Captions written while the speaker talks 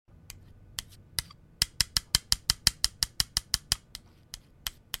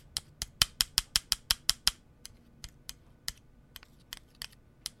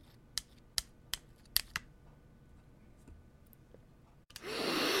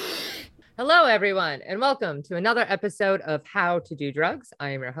Hello, everyone, and welcome to another episode of How to Do Drugs. I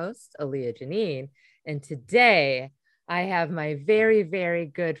am your host, Aaliyah Janine, and today I have my very, very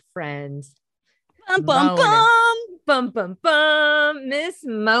good friend, Bum, bum, Mona. bum. Miss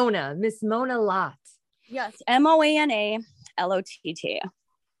Mona Lott. Yes, Moanalott.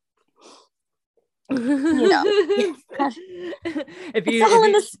 If It's all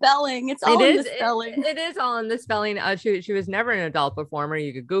in the spelling. It's all in the spelling. It is all in the spelling. She was never an adult performer.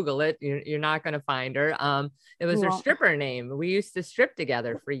 You could Google it. You're not going to find her. It was her stripper name. We used to strip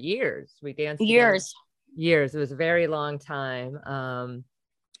together for years. We danced years. It was a very long time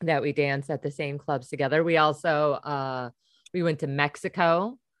that we danced at the same clubs together. We also we went to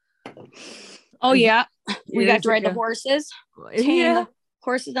Mexico. Oh yeah, we got to ride the horses. Yeah.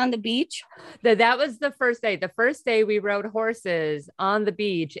 Horses on the beach. That was the first day. The first day we rode horses on the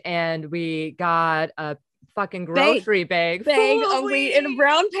beach and we got a fucking grocery bag of weed in a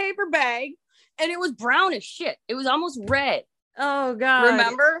brown paper bag. And it was brown as shit. It was almost red. Oh God.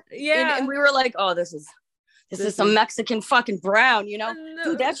 Remember? Yeah. And we were like, oh, this is some Mexican fucking brown, you know? No.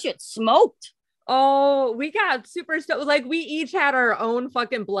 Dude, that shit smoked. Oh, we got super like we each had our own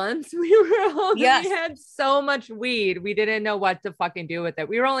fucking blunts. We had so much weed. We didn't know what to fucking do with it.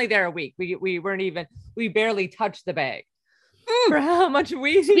 We were only there a week. We barely touched the bag for how much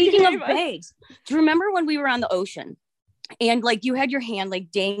weed. Speaking of bags, do you remember when we were on the ocean and like you had your hand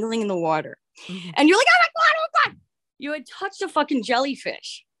like dangling in the water and you're like, oh my God. You had touched a fucking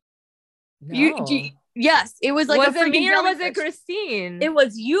jellyfish. No. Yes, it was like was a freaking it me or jellyfish. was it Christine? It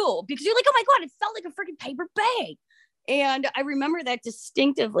was you, because you're like, oh my God, it felt like a freaking paper bag. And I remember that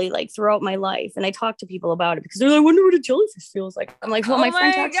distinctively, like throughout my life. And I talk to people about it because they're like, I wonder what a jellyfish feels like. I'm like, well, my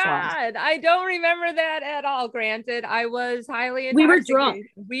friend touched one. I don't remember that at all. Granted, I was highly intoxicated. We were drunk.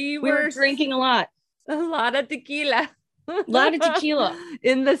 We were drinking a lot of tequila. A lot of tequila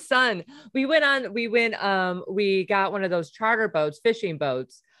in the sun. We got one of those charter boats, fishing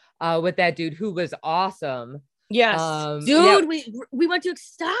boats, with that dude who was awesome. Yes, dude. Yeah. We went to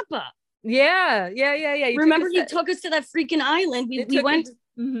Ixtapa. Yeah. Remember, he took us to that freaking island. We went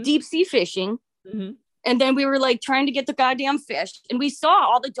deep sea fishing, and then we were like trying to get the goddamn fish, and we saw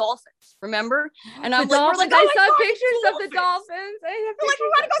all the dolphins. Remember? And I'm like, I saw pictures of the dolphins. We're like, we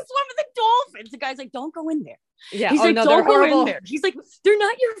want to go swim with the dolphins. The guy's like, don't go in there. Yeah. He's like, don't go in there. He's like, they're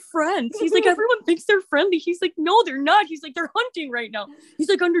not your friends. He's like, everyone thinks they're friendly. He's like, no, they're not. He's like, they're hunting right now. He's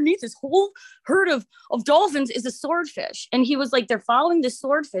like, underneath this whole herd of dolphins is a swordfish. And he was like, they're following the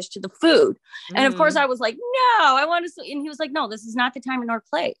swordfish to the food. And of course I was like, no, I want to. And he was like, no, this is not the time and our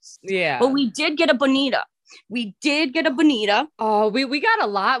place. Yeah. But we did get a bonita. Oh, we got a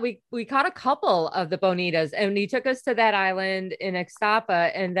lot. We caught a couple of the bonitas, and he took us to that island in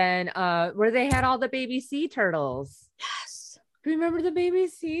Ixtapa, and then where they had all the baby sea turtles. Yes. Remember the baby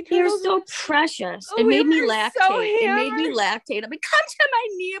sea turtles? They're so precious. It made me lactate. It made me lactate. I'm like, come to my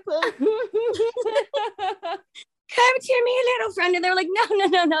nipple. Come to me, little friend. And they're like, no.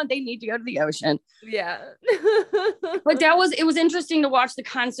 They need to go to the ocean. Yeah. But it was interesting to watch the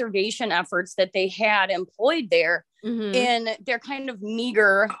conservation efforts that they had employed there in their kind of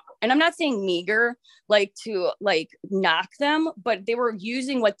meager, and I'm not saying meager, like to like knock them, but they were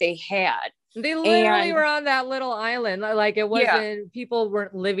using what they had. They literally were on that little island. Like it wasn't, people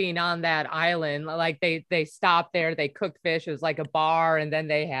weren't living on that island. Like they stopped there, they cooked fish. It was like a bar. And then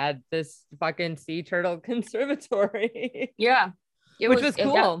they had this fucking sea turtle conservatory. Yeah. Which was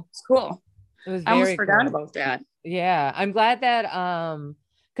cool. It's cool. It was I almost forgot about that. Yeah. I'm glad that,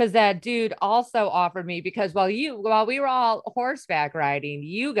 because that dude also offered me, because while we were all horseback riding,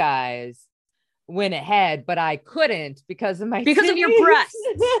 you guys went ahead, but I couldn't because of your breasts.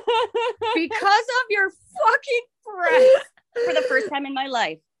 Because of your fucking breasts. For the first time in my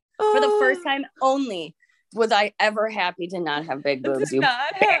life, for the first time only, was I ever happy to not have big boobs.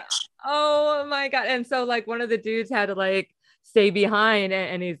 Oh my God. And so like one of the dudes had to like stay behind,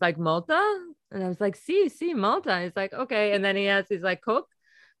 and he's like, Malta? And I was like, see Malta. He's like, okay. And then he's like, cook.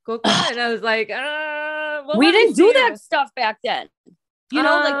 And I was like, we didn't do that stuff back then. You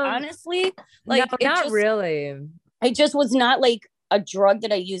know, like honestly, like no, not really. It just was not like a drug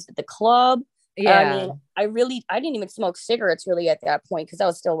that I used at the club. Yeah. I mean, I didn't even smoke cigarettes really at that point because I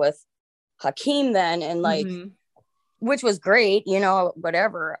was still with Hakeem then, and like, which was great, you know,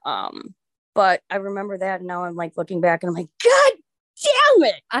 whatever. But I remember that, and now I'm like looking back, and I'm like, God damn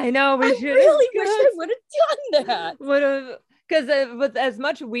it! I know I really wish I would have done that. Because with as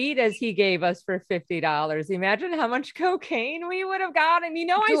much weed as he gave us for $50, imagine how much cocaine we would have gotten. You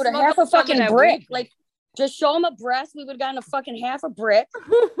know, dude, half a fucking brick. Like Just show him a breast. We would have gotten a fucking half a brick.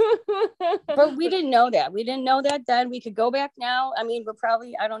 But we didn't know that. We didn't know that then. We could go back now. I mean, we're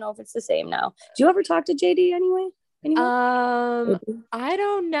probably, I don't know if it's the same now. Do you ever talk to JD anyway? I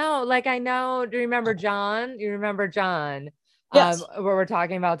don't know. Like, I know, do you remember John? You remember John? Yes. Where we're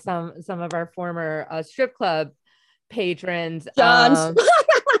talking about some of our former strip club patrons. John's.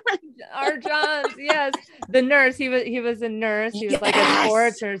 Our Johns, yes. The nurse, he was a nurse. He was like a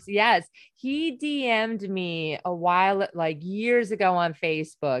sports nurse. Yes. He DM'd me a while, like years ago on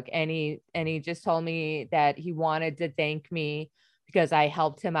Facebook, and he just told me that he wanted to thank me because I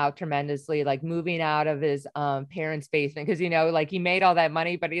helped him out tremendously, like moving out of his parents' basement. Cause like he made all that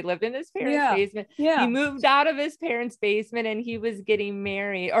money, but he lived in his parents' basement. Yeah. He moved out of his parents' basement and he was getting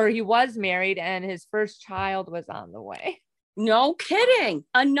married, or he was married, and his first child was on the way. No kidding.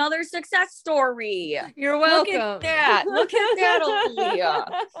 Another success story. You're welcome. Look at that,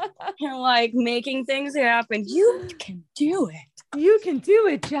 Aaliyah. You're like making things happen. You can do it. You can do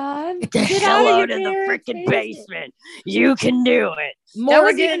it, John. Get the hell out of the freaking basement. You can do it. Morgan, that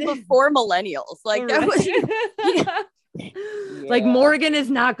was even before millennials. Like that was like Morgan is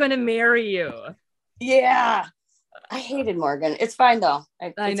not going to marry you. Yeah. I hated Morgan. It's fine though.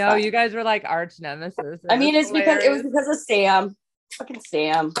 I know fine. You guys were like arch nemesis. I mean, it was because of Sam. Fucking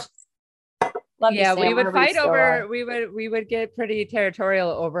Sam. Love Sam. We would fight over. We would get pretty territorial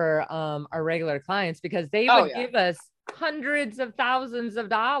over our regular clients because they would give us hundreds of thousands of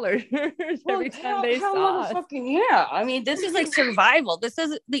dollars every time they saw us. Yeah. I mean, this is like survival. This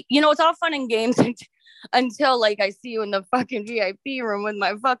is it's all fun and games until like I see you in the fucking VIP room with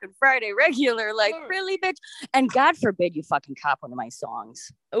my fucking Friday regular. Like, really, bitch? And God forbid you fucking cop one of my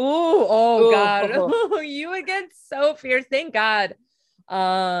songs. Oh God. You would get so fierce. Thank God.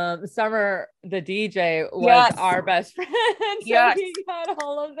 Summer, the DJ, was our best friend. So he got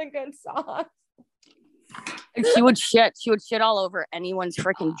all of the good songs. And she would shit all over anyone's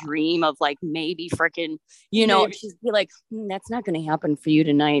freaking dream of like maybe freaking, she'd be like, that's not going to happen for you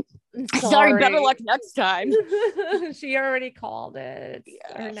tonight. Sorry, better luck next time. She already called it.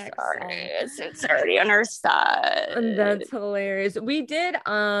 It's already on her side. And that's hilarious. We did,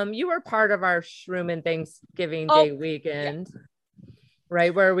 you were part of our Shroom and Thanksgiving Day weekend. Yeah.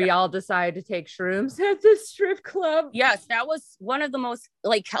 Right, where we all decided to take shrooms at the strip club. Yes, that was one of the most,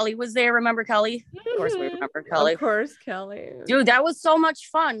 like, Kelly was there. Remember Kelly? Of course we remember Kelly. Of course, Kelly. Dude, that was so much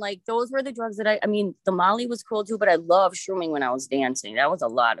fun. Like, those were the drugs that I mean, the Molly was cool too, but I loved shrooming when I was dancing. That was a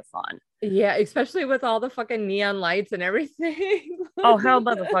lot of fun. Yeah, especially with all the fucking neon lights and everything. Oh, hell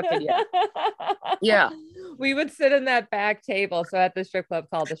motherfucking yeah. Yeah. We would sit in that back table. So at the strip club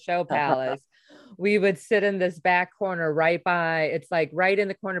called the Show Palace. We would sit in this back corner it's like right in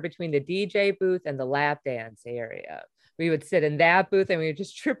the corner between the DJ booth and the lap dance area. We would sit in that booth and we would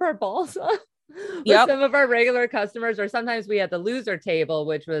just trip our balls off with some of our regular customers, or sometimes we had the loser table,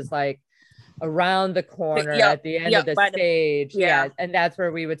 which was like around the corner at the end of the stage. And that's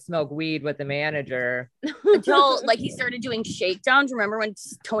where we would smoke weed with the manager. Until like he started doing shakedowns. Remember when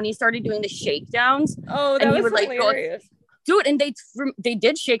Tony started doing the shakedowns? Oh, that was hilarious. Dude, and they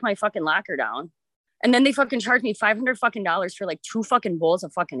did shake my fucking locker down. And then they fucking charged me $500 fucking for like 2 fucking bowls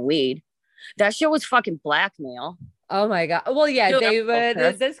of fucking weed. That shit was fucking blackmail. Oh my God. Well, yeah, dude, they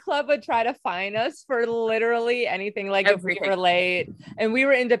would, this club would try to fine us for literally anything. Like everything. If we were late and we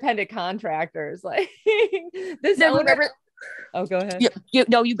were independent contractors, like this owner. Oh, go ahead.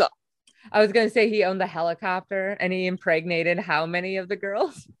 No, you go. I was going to say he owned the helicopter and he impregnated how many of the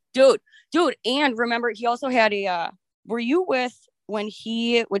girls? Dude. And remember, he also had were you with when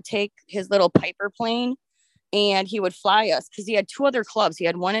he would take his little Piper plane and he would fly us? Because he had 2 other clubs. He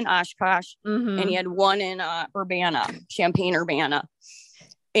had one in Oshkosh and he had one in Champaign, Urbana.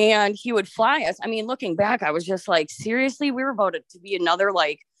 And he would fly us. I mean, looking back, I was just like, seriously, we were about to be another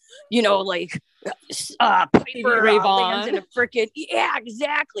Piper lands in a freaking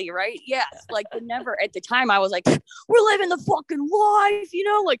exactly, right? Yes, like never at the time I was like, we're living the fucking life,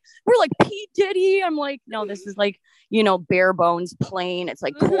 like we're like P. Diddy. I'm like, no, this is like, bare bones plane. It's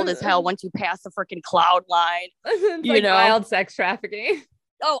like cold as hell once you pass the freaking cloud line. Like wild sex trafficking.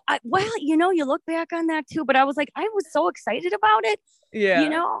 Oh, you look back on that too, but I was like, I was so excited about it.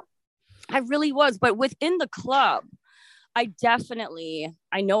 Yeah, I really was. But within the club, I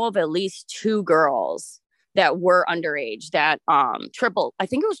know of at least 2 girls that were underage that I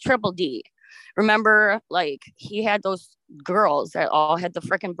think it was Triple D. Remember, like he had those girls that all had the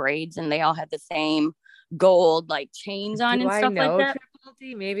freaking braids and they all had the same gold like chains on and stuff like that.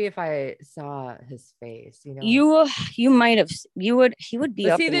 maybe if I saw his face, you know. You might have, he would be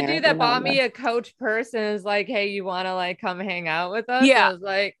Was up he in the there dude every that now bought and me then. a Coach purse and was like, hey, you want to like come hang out with us? Yeah. I was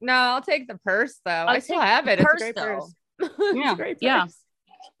like, no, I'll take the purse though. I still take have the it. It's a purse, great though. purse. It's Yeah, a great yeah. purse.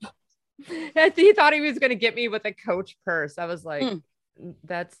 He thought he was going to get me with a Coach purse. I was like,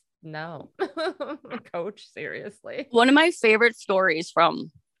 that's no. Coach, seriously. One of my favorite stories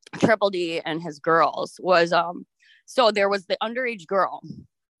from Triple D and his girls was so there was the underage girl,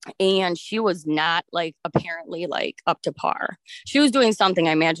 and she was not like apparently like up to par. She was doing something.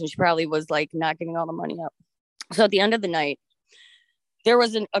 I imagine she probably was like not getting all the money up. So at the end of the night, there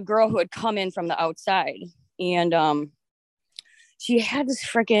was a girl who had come in from the outside, and she had this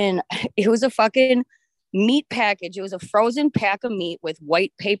freaking, it was a fucking meat package. It was a frozen pack of meat with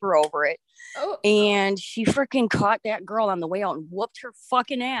white paper over it. Oh. And she freaking caught that girl on the way out and whooped her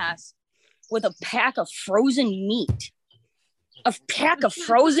fucking ass with a pack of frozen meat. A pack of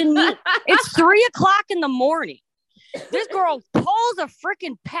frozen meat. It's 3:00 in the morning. This girl pulls a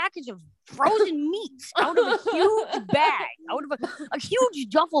freaking package of frozen meats out of a huge bag, out of a huge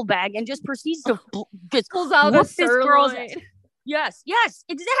duffel bag, and just proceeds to just pulls out whoop a this girl's sirloin. ass. Yes,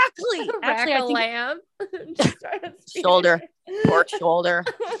 exactly. Actually, I think lamb. Shoulder, pork shoulder.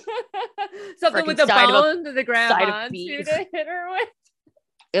 Something with the bone that the grandma to hit her with.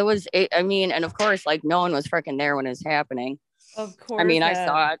 It was, I mean, and of course, like no one was freaking there when it was happening. Of course. I mean, I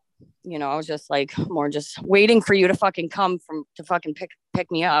saw it, you know, I was just like more just waiting for you to fucking come to fucking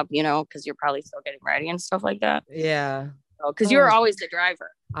pick me up, you know, because you're probably still getting ready and stuff like that. Yeah. Because you're always the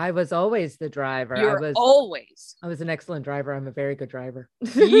driver. I was always the driver. I was an excellent driver. I'm a very good driver.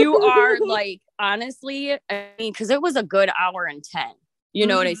 You are like, honestly, I mean, because it was a good hour and 10. You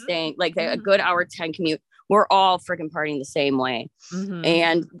know what I'm saying? Like a good hour 10 commute. We're all freaking partying the same way.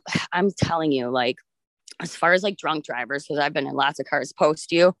 And I'm telling you, like, as far as like drunk drivers, because I've been in lots of cars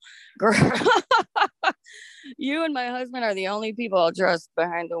post you, girl, you and my husband are the only people just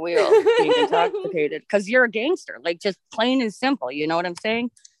behind the wheel being intoxicated because you're a gangster, like just plain and simple. You know what I'm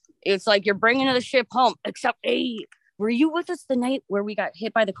saying? It's like you're bringing the ship home. Except, hey, were you with us the night where we got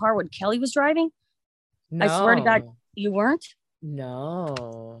hit by the car when Kelly was driving? No. I swear to God, you weren't?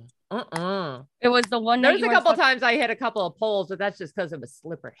 No. It was the one. There was a couple times I hit a couple of poles, but that's just because it was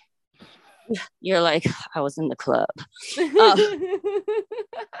slippery. You're like, I was in the club.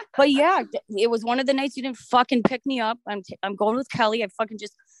 But yeah, it was one of the nights you didn't fucking pick me up. I'm going with Kelly. I fucking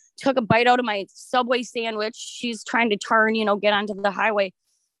just took a bite out of my Subway sandwich. She's trying to turn, you know, get onto the highway,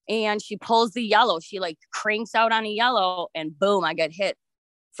 and she pulls the yellow. She like cranks out on a yellow, and boom, I got hit.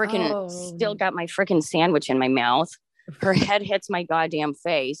 Freaking still got my freaking sandwich in my mouth. Her head hits my goddamn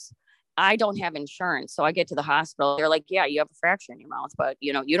face. I don't have insurance. So I get to the hospital. They're like, yeah, you have a fracture in your mouth, but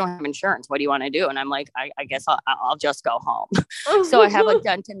you know, you don't have insurance. What do you want to do? And I'm like, I guess I'll just go home. So I have a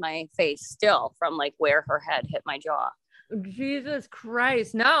dent in my face still from like where her head hit my jaw. Jesus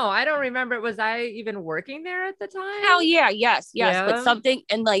Christ. No, I don't remember. Was I even working there at the time? Hell yeah. Yes. Yeah. But something,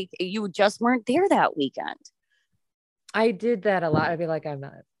 and like, you just weren't there that weekend. I did that a lot. I'd be like, I'm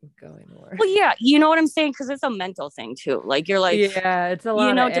not going to work. Well, yeah, you know what I'm saying? Because it's a mental thing too. Like you're like, yeah, it's a lot.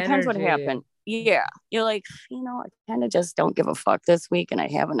 You know, it depends what happened. Yeah, you're like, you know, I kind of just don't give a fuck this week, and I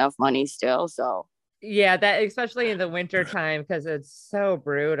have enough money still. So yeah, that especially in the winter time because it's so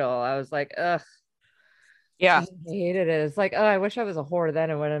brutal. I was like, ugh. Yeah, I hated it. It's like, oh, I wish I was a whore then.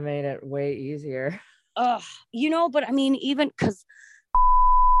 It would have made it way easier. You know, but I mean, even because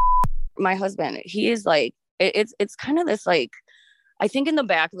my husband, he is like, it's kind of this like, I think in the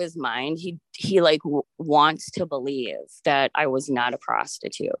back of his mind, he like wants to believe that I was not a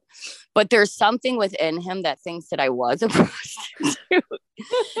prostitute, but there's something within him that thinks that I was a prostitute.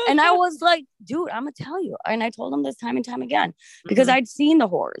 And I was like, dude, I'm gonna tell you. And I told him this time and time again, because I'd seen the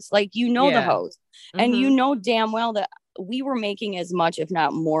whores, like, you know, the hoes, and you know damn well that we were making as much, if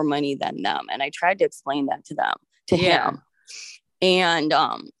not more money than them. And I tried to explain that to him. And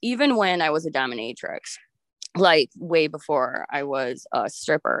even when I was a dominatrix, like way before I was a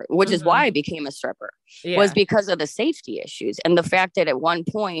stripper, which is why I became a stripper, was because of the safety issues. And the fact that at one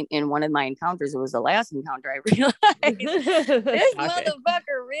point in one of my encounters, it was the last encounter, I realized this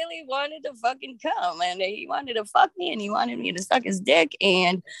motherfucker really wanted to fucking come, and he wanted to fuck me, and he wanted me to suck his dick,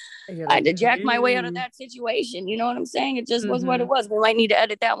 and I had to jack my way out of that situation. You know what I'm saying? It just was what it was. We might need to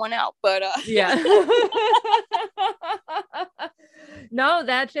edit that one out, but yeah. No,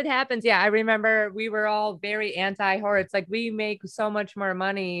 that shit happens. Yeah, I remember we were all very anti-horror. It's like we make so much more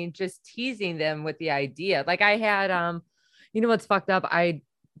money just teasing them with the idea. Like I had, you know what's fucked up? I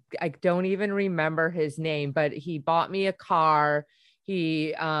don't even remember his name, but he bought me a car.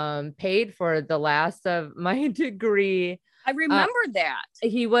 He paid for the last of my degree. I remember that.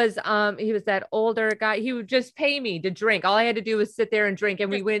 He was that older guy. He would just pay me to drink. All I had to do was sit there and drink.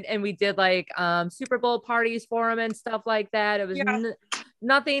 And we went and we did like Super Bowl parties for him and stuff like that. It was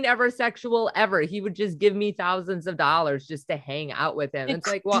nothing ever sexual ever. He would just give me thousands of dollars just to hang out with him. It's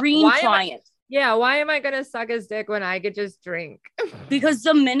like, dream client. Why am I gonna suck his dick when I could just drink? Because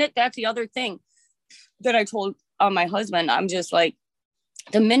that's the other thing that I told my husband. I'm just like,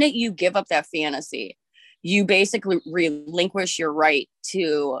 the minute you give up that fantasy, you basically relinquish your right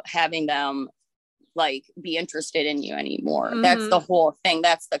to having them like be interested in you anymore. Mm-hmm. That's the whole thing.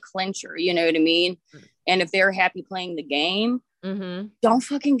 That's the clincher. You know what I mean? And if they're happy playing the game, don't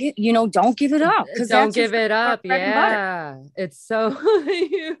fucking don't give it up. Don't give it up. Yeah. It's so,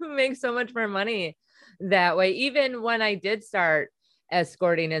 you make so much more money that way. Even when I did start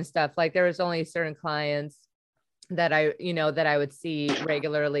escorting and stuff, like there was only certain clients that I would see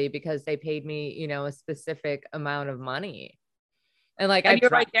regularly because they paid me, a specific amount of money. And like, you're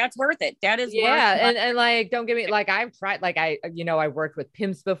like, that's worth it. That is worth it. And like, don't get me, like, I've tried, like, I worked with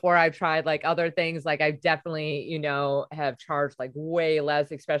pimps before. I've tried like other things. Like I definitely, have charged like way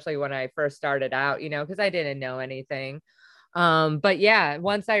less, especially when I first started out, because I didn't know anything. But yeah,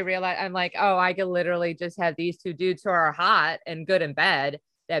 once I realized, I'm like, oh, I could literally just have these two dudes who are hot and good in bed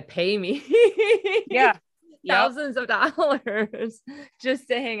that pay me. Yeah. Thousands of dollars just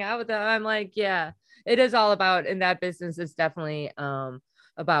to hang out with them. I'm like, yeah, it is all about, in that business, it's definitely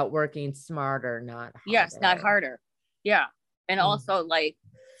about working smarter, not harder. Yes, not harder. Yeah. And also like,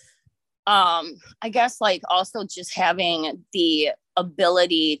 I guess like also just having the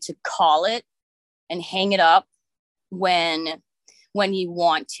ability to call it and hang it up when you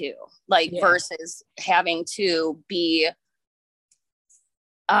want to, like, versus having to be,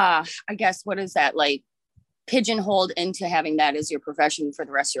 I guess, what is that, like, pigeonholed into having that as your profession for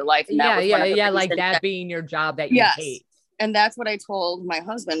the rest of your life. And like that being your job that you hate. And that's what I told my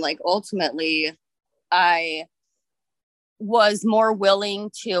husband. Like, ultimately, I was more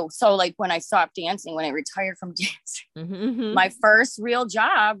willing to. So like when I stopped dancing, when I retired from dancing, my first real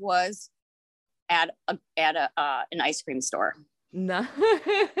job was at an ice cream store. No.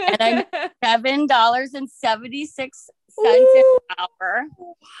 And I'm $7.76 an hour,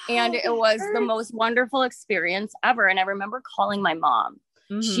 and it was the most wonderful experience ever. And I remember calling my mom.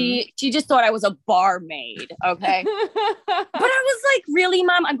 She just thought I was a barmaid. Okay. But I was like, really,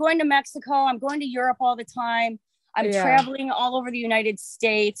 Mom? I'm going to Mexico. I'm going to Europe all the time. I'm traveling all over the United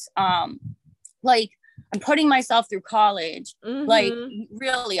States. Like, I'm putting myself through college, like,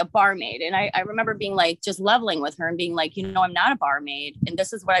 really a barmaid. And I remember being like, just leveling with her and being like, I'm not a barmaid, and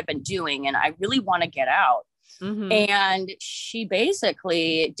this is what I've been doing, and I really want to get out. And she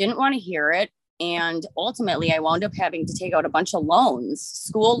basically didn't want to hear it. And ultimately I wound up having to take out a bunch of loans,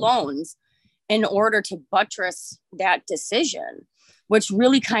 school loans, in order to buttress that decision, which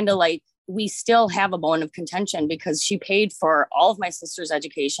really kind of like, we still have a bone of contention because she paid for all of my sister's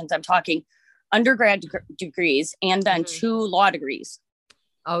educations. I'm talking undergrad degrees and then 2 law degrees.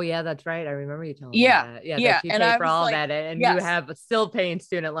 Oh yeah, that's right. I remember you telling me that. Yeah. That you pay for all that, and you have still paying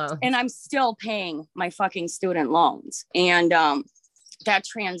student loans. And I'm still paying my fucking student loans. And that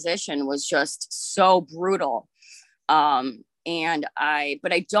transition was just so brutal. But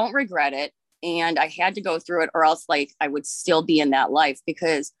I don't regret it. And I had to go through it, or else like I would still be in that life,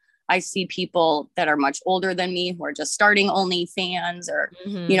 because I see people that are much older than me who are just starting OnlyFans, or,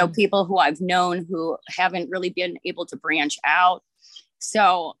 people who I've known who haven't really been able to branch out.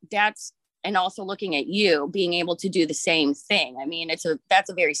 So and also looking at you being able to do the same thing. I mean, that's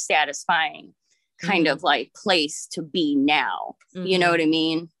a very satisfying kind of like place to be now. You know what I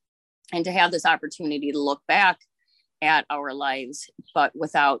mean? And to have this opportunity to look back at our lives, but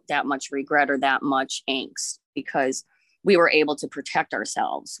without that much regret or that much angst, because we were able to protect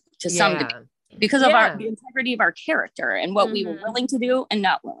ourselves to some degree because of the integrity of our character and what we were willing to do and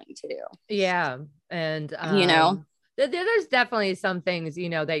not willing to do. Yeah. And, there's definitely some things,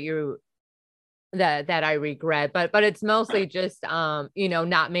 that I regret, but it's mostly just,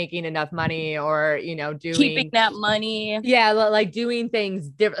 not making enough money, or, keeping that money. Yeah. Like doing things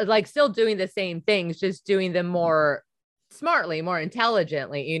different, like still doing the same things, just doing them more smartly, more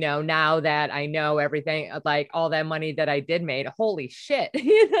intelligently, now that I know everything, like all that money that I did made, holy shit, like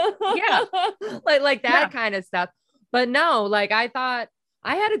that kind of stuff. But no, like I thought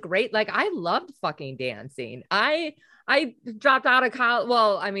I had a great, like, I loved fucking dancing. I dropped out of college.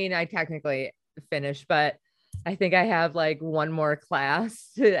 Well, I mean, I technically finished, but I think I have like one more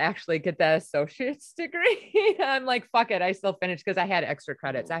class to actually get the associate's degree. I'm like, fuck it. I still finished because I had extra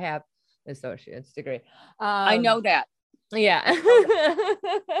credits. I have an associate's degree. I know that. Yeah.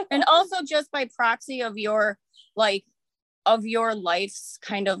 And also just by proxy of your like of your life's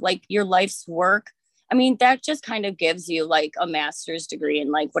kind of like your life's work, I mean, that just kind of gives you like a master's degree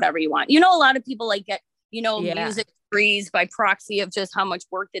in like whatever you want. A lot of people like get, music degrees by proxy of just how much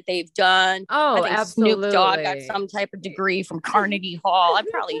work that they've done. Oh, I think absolutely. Snoop Dogg got some type of degree from Carnegie Hall. I'm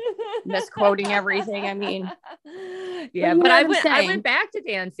probably misquoting everything. I mean, yeah, but I went back to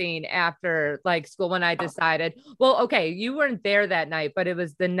dancing after like school when I decided, well, okay, you weren't there that night, but it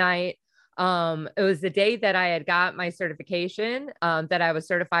was the night, it was the day that I had got my certification, that I was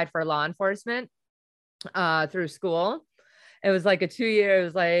certified for law enforcement, through school. It was like a 2-year, it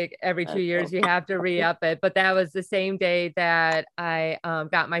was like every 2 years you have to re-up it. But that was the same day that I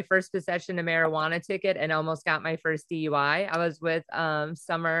got my first possession of marijuana ticket and almost got my first DUI. I was with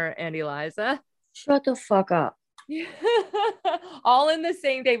Summer and Eliza. Shut the fuck up. All in the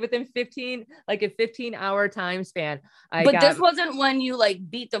same day within 15-hour time span. This wasn't when you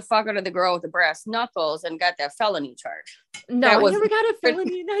like beat the fuck out of the girl with the brass knuckles and got that felony charge. No, I never got a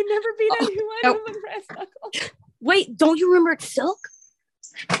felony. I never beat anyone with brass knuckles. Wait, don't you remember Silk?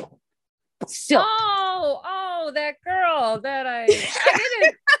 Silk. Oh, that girl that I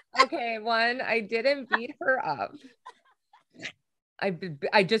didn't. Okay, I didn't beat her up.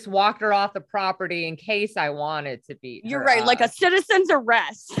 I just walked her off the property in case I wanted to beat her. You're right, like a citizen's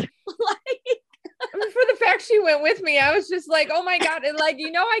arrest. For the fact she went with me, I was just like, oh my God. And like,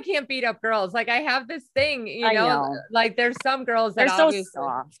 I can't beat up girls. Like I have this thing, know, like there's some girls that they're so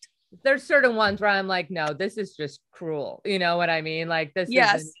soft. There's certain ones where I'm like, no, this is just cruel. You know what I mean? Like this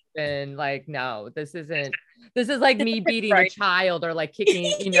isn't even like, no, this is like me beating a child or like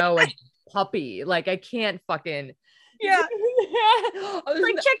kicking, a puppy. Like I can't fucking. Yeah.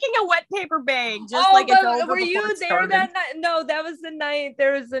 Like kicking a wet paper bag. Just like it's over. Were you there that night? No, that was the night.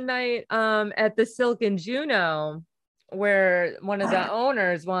 There was a night at the Silk in Juneau where one of the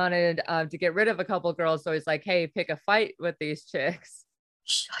owners wanted to get rid of a couple girls. So he's like, hey, pick a fight with these chicks.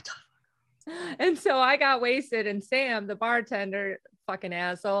 Shut up. And so I got wasted, and Sam, the bartender, fucking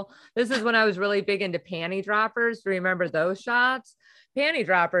asshole. This is when I was really big into panty droppers. Remember those shots? Panty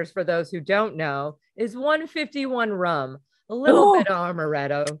droppers, for those who don't know, is 151 rum, a little bit of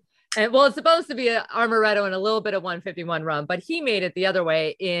amaretto. And well, it's supposed to be an amaretto and a little bit of 151 rum, but he made it the other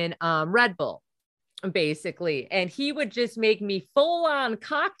way in Red Bull, basically. And he would just make me full on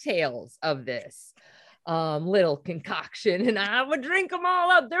cocktails of this little concoction, and I would drink them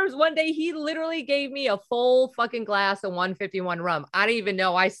all up. There was one day he literally gave me a full fucking glass of 151 rum. I didn't even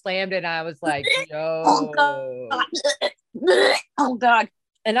know. I slammed it and I was like, yo. Oh God.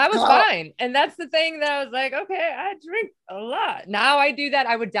 And I was fine. And that's the thing that I was like, okay, I drink a lot. Now I do that,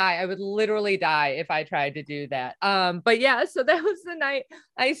 I would die. I would literally die if I tried to do that. But yeah, so that was the night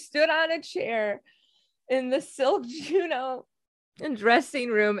I stood on a chair in the Silk Juneau and dressing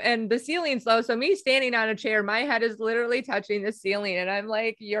room, and the ceiling's low. So me standing on a chair, my head is literally touching the ceiling. And I'm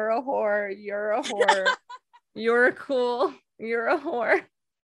like, you're a whore. You're a whore. You're cool. You're a whore.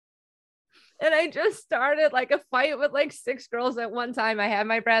 And I just started like a fight with like 6 girls at one time. I had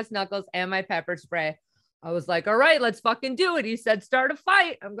my brass knuckles and my pepper spray. I was like, all right, let's fucking do it. He said, start a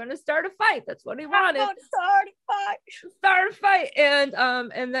fight. I'm going to start a fight. That's what he wanted. Start a fight.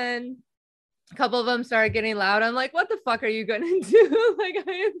 And then a couple of them started getting loud. I'm like, what the fuck are you going to do? Like,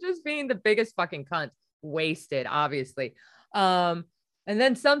 I am just being the biggest fucking cunt. Wasted, obviously. And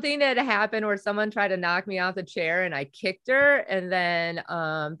then something had happened where someone tried to knock me off the chair and I kicked her. And then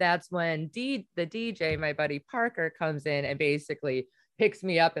that's when the DJ, my buddy Parker, comes in and basically picks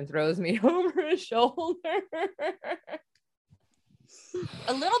me up and throws me over his shoulder.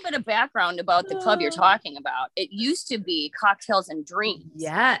 A little bit of background about the club you're talking about. It used to be Cocktails and Dreams.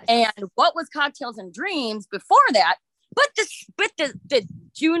 Yes. And what was Cocktails and Dreams before that? But the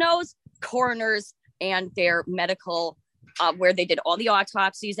Juneau's, coroners, and their medical, where they did all the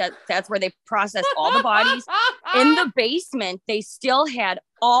autopsies. That's where they processed all the bodies. In the basement, they still had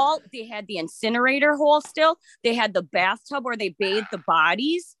they had the incinerator hole still. They had the bathtub where they bathed the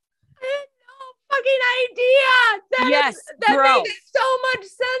bodies. Fucking idea. That makes so much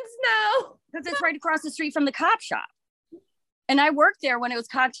sense now. Because it's right across the street from the cop shop. And I worked there when it was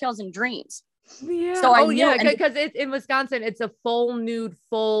Cocktails and Dreams. Yeah. So because it's in Wisconsin, it's a full nude,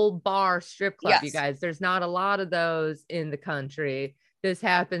 full bar strip club. Yes. You guys, there's not a lot of those in the country. This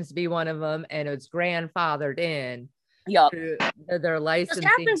happens to be one of them, and it's grandfathered in. Yep. Their license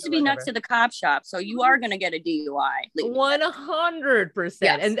happens to be next to the cop shop, so you are going to get a DUI. 100%.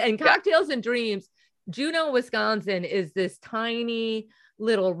 Yes. And Cocktails and Dreams, Juneau, Wisconsin is this tiny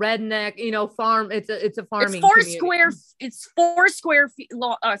little redneck, farm. It's a farming. It's 4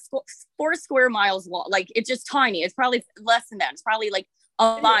 square miles long. Like, it's just tiny. It's probably less than that. It's probably like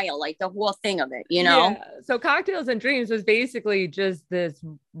a mile, like the whole thing of it, you know? Yeah. So Cocktails and Dreams was basically just this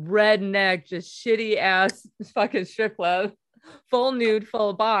redneck, just shitty ass fucking strip club, full nude,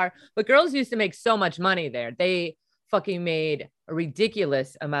 full bar. But girls used to make so much money there. They fucking made a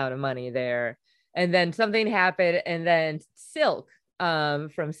ridiculous amount of money there. And then something happened, and then Silk,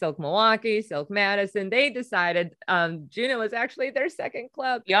 from Silk Milwaukee, Silk Madison, they decided, Juno was actually their second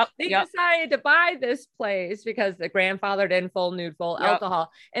club. They decided to buy this place because the grandfathered in full nude, full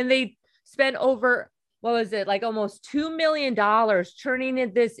alcohol, and they spent over, what was it, like almost $2 million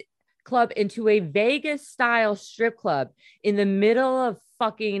turning this club into a Vegas style strip club in the middle of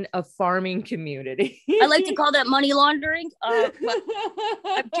fucking a farming community. I like to call that money laundering. But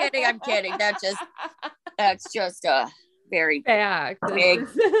I'm kidding. That's just a very big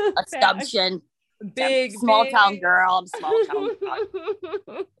assumption. Big small town girl. I'm small town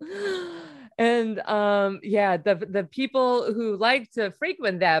girl. And the people who like to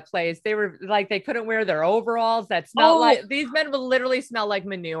frequent that place, they were like, they couldn't wear their overalls that smelled like, these men would literally smell like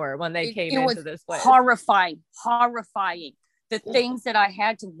manure when they came into this place. Horrifying. The things that I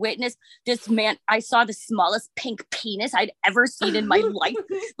had to witness. This man, I saw the smallest pink penis I'd ever seen in my life.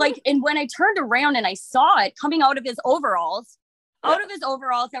 Like, and when I turned around and I saw it coming out of his overalls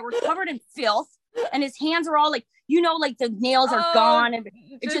that were covered in filth, and his hands were all like, you know, like the nails are gone, and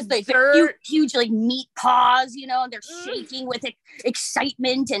it's just like huge like meat paws, you know, and they're shaking with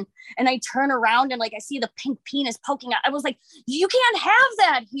excitement. And I turn around and like I see the pink penis poking out. I was like, you can't have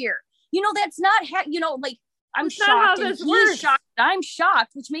that here. You know, that's not like, I'm shocked and he's shocked. I'm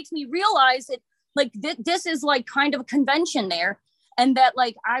shocked, which makes me realize that like this is like kind of a convention there, and that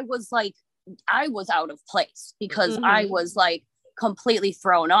like I was out of place because I was like completely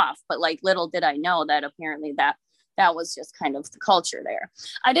thrown off. But like little did I know that apparently that was just kind of the culture there.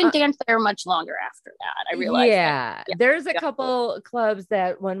 I didn't dance there much longer after that. I realized there's a couple clubs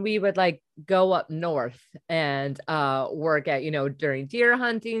that when we would like go up north and work at, you know, during deer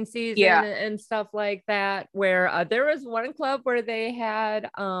hunting season and stuff like that, where there was one club where they had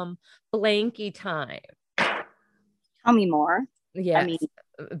blankie time. Tell me more.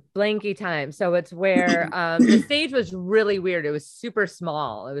 Blankie time. So it's where the stage was really weird. It was super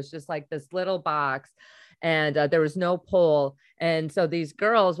small. It was just like this little box, and there was no pole. And so these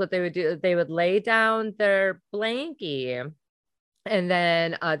girls, what they would do, they would lay down their blankie, and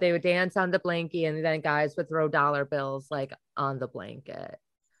then they would dance on the blankie, and then guys would throw dollar bills like on the blanket.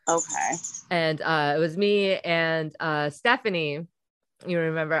 Okay. And it was me and Stephanie. You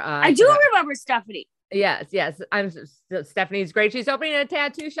remember? I do remember Stephanie. Yes. Stephanie's great. She's opening a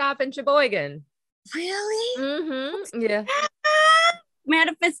tattoo shop in Sheboygan. Really? Mm-hmm. Yeah.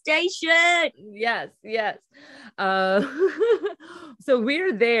 Manifestation. Yes. So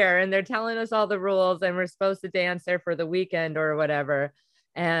we're there, and they're telling us all the rules, and we're supposed to dance there for the weekend or whatever.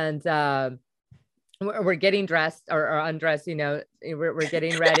 And we're getting dressed or undressed, you know, we're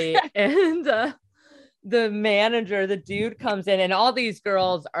getting ready. And the manager, the dude, comes in, and all these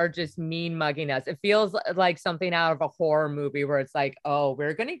girls are just mean mugging us. It feels like something out of a horror movie where it's like, oh,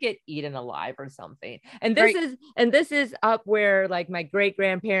 we're gonna get eaten alive or something. And this is up where like my great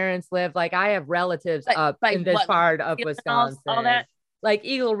grandparents live. Like I have relatives up in this part of Wisconsin, all that, like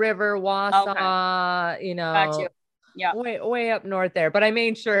Eagle River, Wausau, you know. Got you. Yeah, way up north there. But I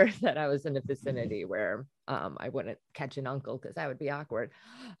made sure that I was in a vicinity where I wouldn't catch an uncle, because that would be awkward.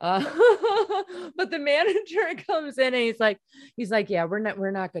 But the manager comes in, and he's like, yeah, we're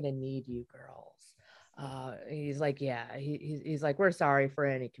not gonna need you girls. He's like, yeah, he's like, we're sorry for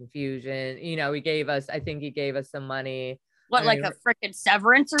any confusion. You know, he gave us some money. What, like a freaking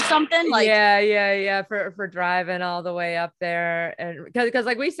severance or something? Like, yeah, for driving all the way up there, and because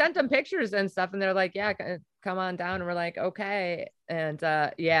like we sent them pictures and stuff, and they're like, yeah, come on down, and we're like, okay. And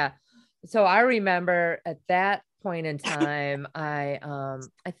so I remember at that point in time, I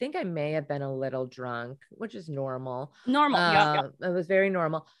think I may have been a little drunk, which is normal. It was very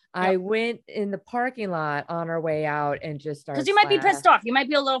normal. I went in the parking lot on our way out and just started, because you might be pissed off. You might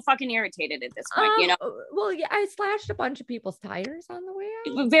be a little fucking irritated at this point, you know? Well, yeah, I slashed a bunch of people's tires on the way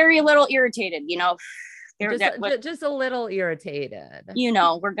out. Very little irritated, you know? Just a little irritated. You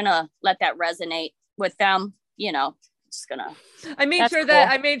know, we're going to let that resonate with them, you know? Just gonna. I made sure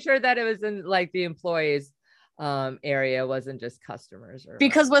that it was in like the employees area, wasn't just customers.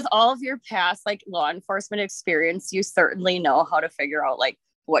 Because with all of your past like law enforcement experience, you certainly know how to figure out like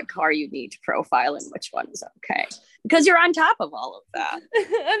what car you need to profile and which one is okay, because you're on top of all of that.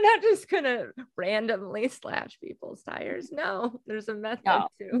 I'm not just gonna randomly slash people's tires. No, there's a method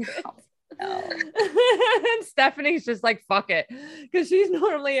to it. No. And Stephanie's just like, fuck it, because she's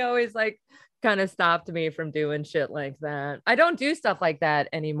normally always like kind of stopped me from doing shit like that. I don't do stuff like that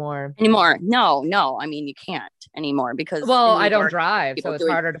anymore. No. I mean, you can't anymore because I don't drive, so it's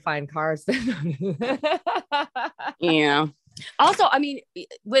harder to find cars. Yeah. Also, I mean,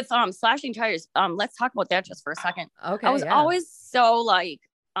 with slashing tires, let's talk about that just for a second. Okay. I was always so like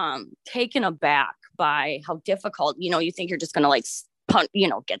taken aback by how difficult, you think you're just gonna like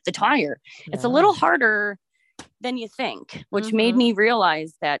get the tire. Yeah. It's a little harder than you think, which made me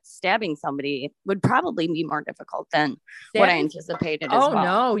realize that stabbing somebody would probably be more difficult than what I anticipated as well.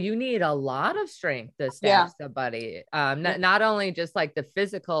 No, you need a lot of strength to stab somebody. Not only just like the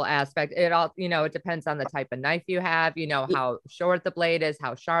physical aspect, it all, it depends on the type of knife you have, how short the blade is,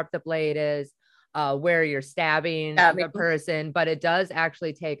 how sharp the blade is, where you're stabbing the person, but it does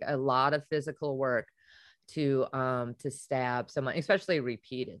actually take a lot of physical work to stab someone, especially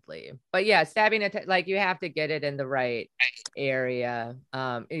repeatedly. But yeah, stabbing it, like you have to get it in the right area.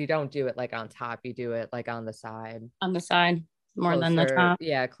 You don't do it like on top, you do it like on the side more than the top.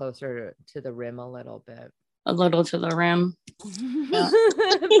 Yeah, closer to the rim a little bit. A little to the rim.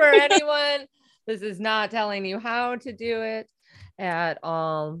 For anyone, this is not telling you how to do it at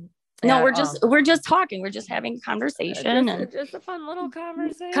all. No, we're just talking. We're just having conversation, and just a fun little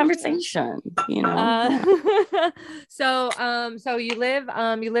conversation. So you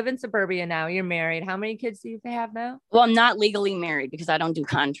live in suburbia now. You're married. How many kids do you have now? Well, I'm not legally married because I don't do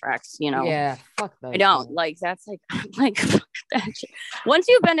contracts. Yeah, fuck those. I don't like that's like once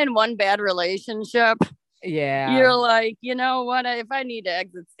you've been in one bad relationship. Yeah, you're like, you know what? If I need to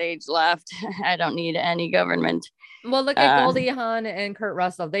exit stage left, I don't need any government. Well, look at Goldie Hawn and Kurt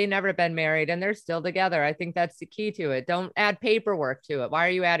Russell. They never been married and they're still together. I think that's the key to it. Don't add paperwork to it. Why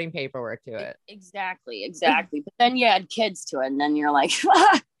are you adding paperwork to it? Exactly. But then you add kids to it, and then you're like, so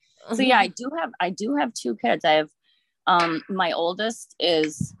yeah, I do have two kids. I have my oldest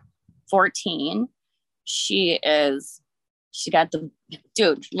is 14. She got the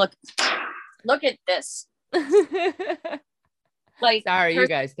dude. Look at this. Like, sorry, you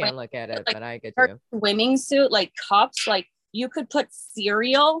guys can't look at it, but I get you. Swimming suit, like cups, like you could put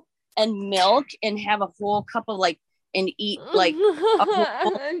cereal and milk and have a whole cup of and eat like a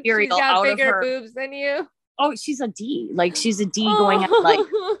whole cereal. She's got out bigger of her boobs than you. Oh, she's a D. Like she's a D going out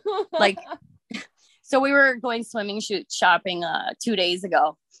like. So we were going swimming shopping 2 days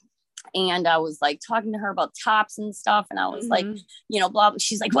ago, and I was like talking to her about tops and stuff, and I was like, blah blah.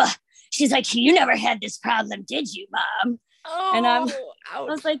 She's like, you never had this problem, did you, Mom? Oh, and I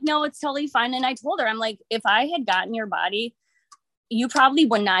was like, no, it's totally fine. And I told her, I'm like, if I had gotten your body, you probably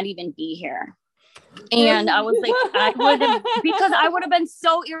would not even be here. And I was like, because I would have been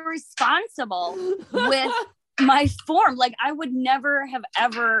so irresponsible with my form. Like I would never have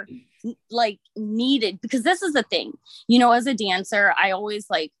ever needed, because this is the thing, as a dancer, I always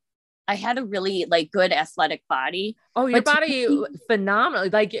I had a really good athletic body. Oh, your body phenomenal.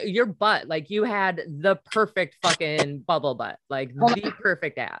 Like your butt, like you had the perfect fucking bubble butt, like the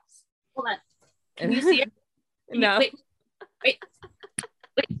perfect ass. Hold on. Can you see it? No. Wait.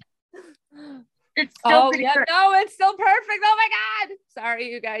 It's still no, it's still perfect. Oh my God.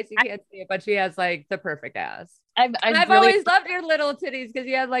 Sorry, you guys, you can't see it, but she has the perfect ass. I've really always loved your little titties because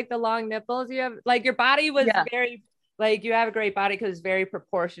you had the long nipples. You have your body was very you have a great body because it's very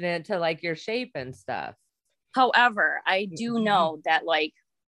proportionate to your shape and stuff. However, I do know that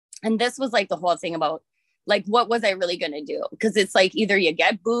and this was the whole thing about what was I really going to do? Because it's either you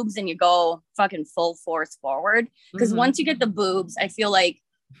get boobs and you go fucking full force forward. Because once you get the boobs, I feel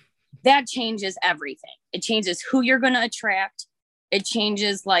that changes everything. It changes who you're going to attract. It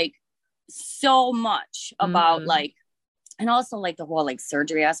changes so much about and also the whole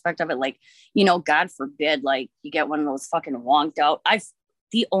surgery aspect of it. God forbid, you get one of those fucking wonked out.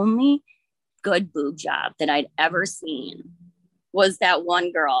 The only good boob job that I'd ever seen was that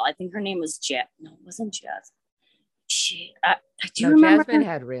one girl. I think her name was Jess. No, it wasn't Jess. I do remember. Jasmine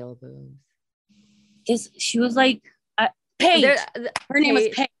had real boobs. She was Paige. Her name was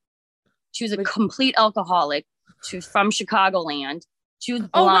Paige. She was a complete alcoholic. She was from Chicagoland. She was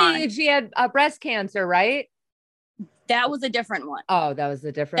blonde. Oh, wait, she had breast cancer, right? That was a different one. Oh, that was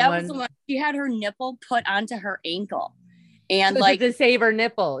a different one. That was the one. She had her nipple put onto her ankle, and to save her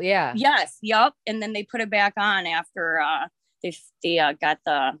nipple. Yeah. Yes. Yep. And then they put it back on after they got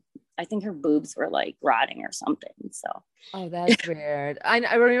the. I think her boobs were rotting or something. So. Oh, that's weird.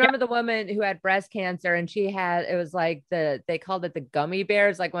 I remember the woman who had breast cancer, and she had it was they called it the gummy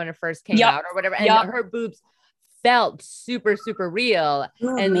bears, when it first came out or whatever, and her boobs felt super real.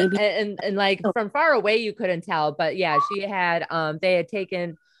 And from far away you couldn't tell, but yeah, she had they had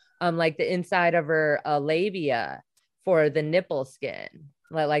taken the inside of her labia for the nipple skin.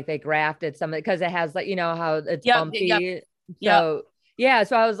 like they grafted some because it has like, you know how it's Yep, bumpy. yep, So yeah,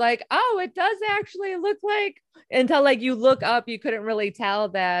 so I was like, oh, it does actually look like, until like you look up, you couldn't really tell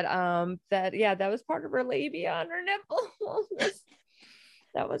that that was part of her labia on her nipple.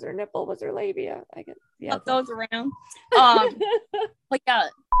 That was her nipple, was her labia. I guess. Yeah, flip those around. But yeah,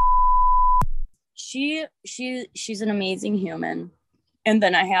 she's an amazing human. And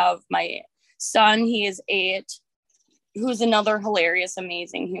then I have my son, he is 8, who's another hilarious,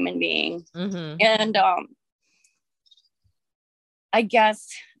 amazing human being. Mm-hmm. And I guess,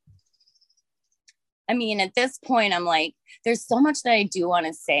 I mean, at this point, I'm like, there's so much that I do want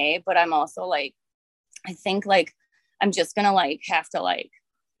to say, but I'm also like, I think like, I'm just gonna like have to like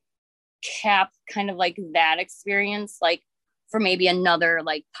cap kind of like that experience, like for maybe another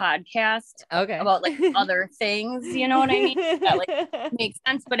like podcast about like other things, you know what I mean? That like makes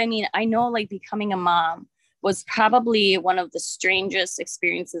sense. But I mean, I know like becoming a mom was probably one of the strangest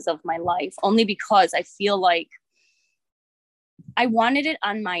experiences of my life, only because I feel like I wanted it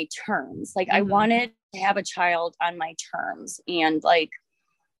on my terms. Like I wanted to have a child on my terms. And like,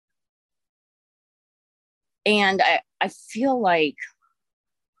 and I feel like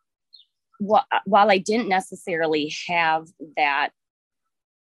while I didn't necessarily have that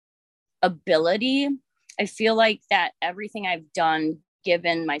ability, I feel like that everything I've done,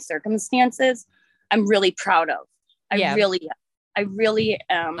 given my circumstances, I'm really proud of. I really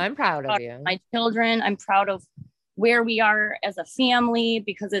am. I'm proud of you. My children, I'm proud of where we are as a family,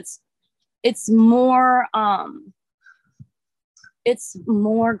 because it's more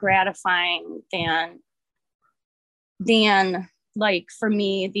gratifying than like for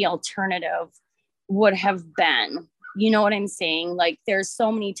me the alternative would have been, you know what I'm saying? Like there's so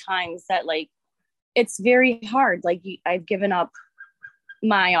many times that like it's very hard, like I've given up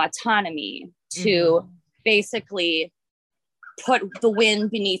my autonomy to basically put the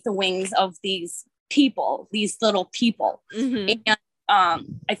wind beneath the wings of these people, these little people. And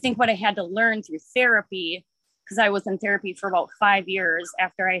I think what I had to learn through therapy, because I was in therapy for about 5 years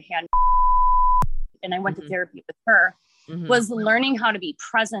after I had, and I went to therapy with her, was learning how to be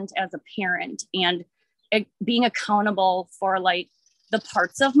present as a parent and being accountable for like the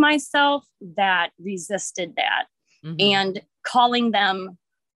parts of myself that resisted that, and calling them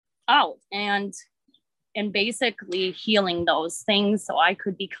out and basically healing those things so I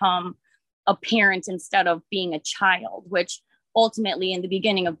could become a parent instead of being a child, which ultimately in the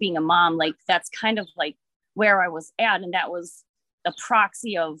beginning of being a mom, like that's kind of like where I was at. And that was a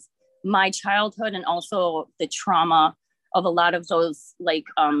proxy of my childhood and also the trauma of a lot of those like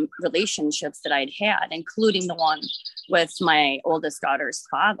relationships that I'd had, including the one with my oldest daughter's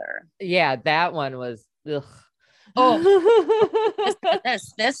father. Yeah, that one was ugh. Oh,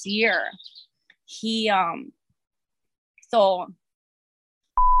 this year he so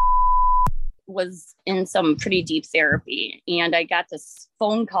was in some pretty deep therapy, and I got this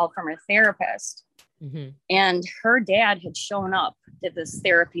phone call from her therapist, and her dad had shown up at this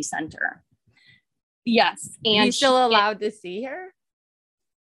therapy center. Yes. And he's still allowed to see her?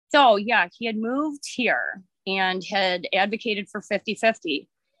 So yeah, he had moved here and had advocated for 50-50.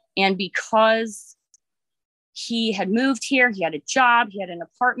 And because he had moved here, he had a job, he had an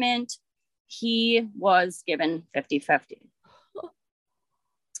apartment, he was given 50-50.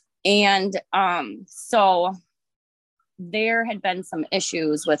 And so there had been some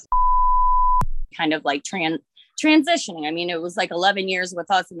issues with kind of like transitioning. I mean, it was like 11 years with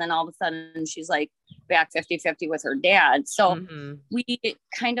us, and then all of a sudden she's like back 50-50 with her dad. So we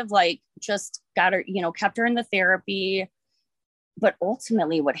kind of like just got her, you know, kept her in the therapy. But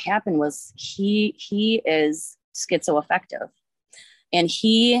ultimately what happened was he is schizoaffective, and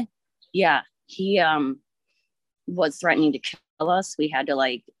he was threatening to kill us. We had to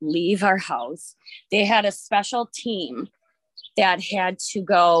like leave our house. They had a special team that had to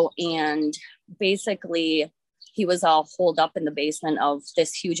go, and basically he was all holed up in the basement of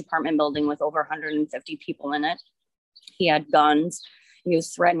this huge apartment building with over 150 people in it. He had guns. He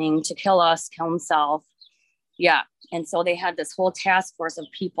was threatening to kill us, kill himself. Yeah. And so they had this whole task force of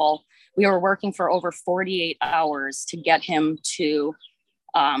people. We were working for over 48 hours to get him to,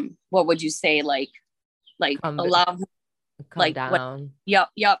 what would you say? Like allow him, come down.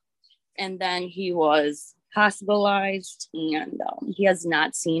 Yep. And then he was hospitalized, and he has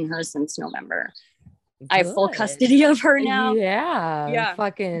not seen her since November. Good. I have full custody of her now. Yeah.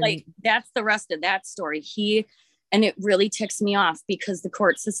 Fucking like that's the rest of that story. And it really ticks me off because the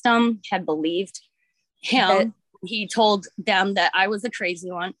court system had believed him. He told them that I was the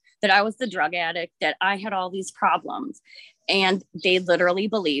crazy one, that I was the drug addict, that I had all these problems. And they literally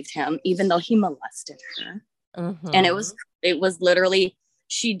believed him, even though he molested her. And it was literally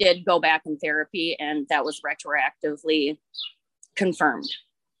she did go back in therapy, and that was retroactively confirmed.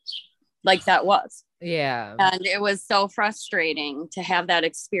 Like that was. Yeah. And it was so frustrating to have that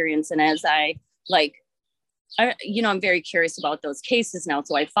experience. And as I I'm very curious about those cases now,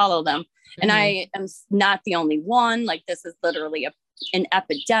 so I follow them. Mm-hmm. And I am not the only one. Like, this is literally an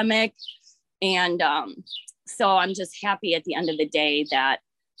epidemic. And so I'm just happy at the end of the day that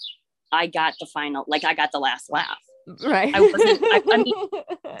I got I got the last laugh. Right. I mean,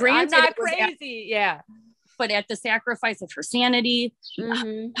 granted, I'm not crazy. Yeah. But at the sacrifice of her sanity,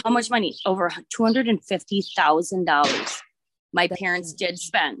 how much money? Over $250,000 my parents did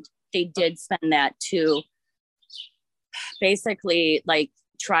spend. They did spend that to basically like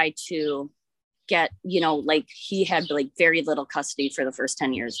try to get, he had like very little custody for the first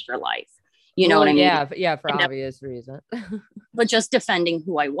 10 years of her life. You know what I mean? Yeah, for obvious reason. But just defending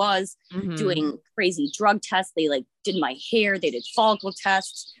who I was, doing crazy drug tests. They like did my hair. They did follicle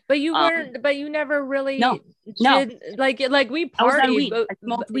tests. But you weren't. But you never really. No. Like we partied. I was on weed. I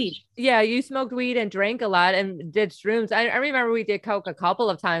smoked weed. Yeah, you smoked weed and drank a lot and did shrooms. I remember we did coke a couple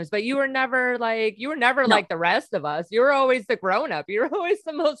of times, but you were never like like the rest of us. You were always the grown up. You were always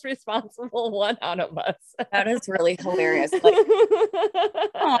the most responsible one out of us. That is really hilarious. Like,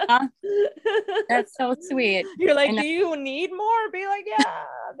 aw, that's so sweet. You're like, do you need more? Be like, yeah,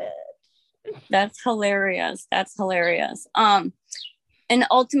 bitch. That's hilarious. That's hilarious. And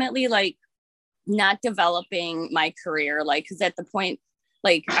ultimately, like, not developing my career, like, because at the point,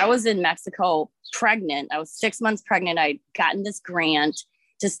 like, I was in Mexico pregnant. I was 6 months pregnant. I'd gotten this grant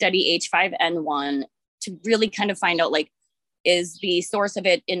to study H5N1 to really kind of find out, like, is the source of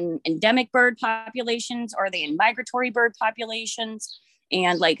it in endemic bird populations, or are they in migratory bird populations?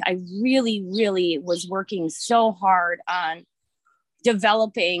 And like, I really, really was working so hard on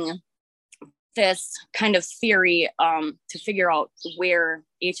developing this kind of theory to figure out where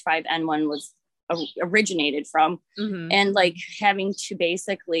H5N1 was originated from. And like having to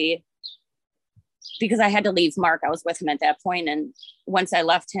basically, because I had to leave Mark, I was with him at that point, and once I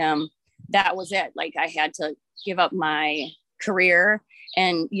left him, that was it. Like, I had to give up my career.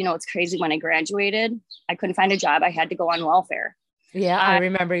 And it's crazy, when I graduated, I couldn't find a job. I had to go on welfare. Yeah, I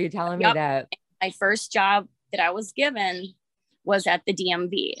remember you telling me that. My first job that I was given was at the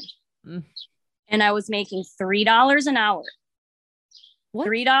DMV. And I was making $3 an hour. What?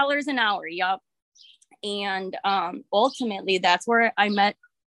 $3 an hour. Yup. And ultimately, that's where I met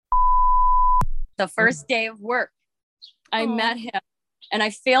the first day of work. I met him, and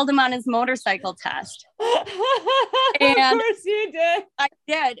I failed him on his motorcycle test. And of course you did. I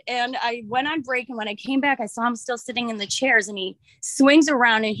did. And I went on break, and when I came back, I saw him still sitting in the chairs, and he swings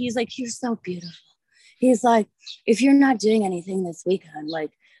around and he's like, "You're so beautiful." He's like, "If you're not doing anything this weekend,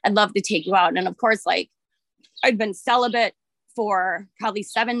 like, I'd love to take you out." And of course, like, I'd been celibate for probably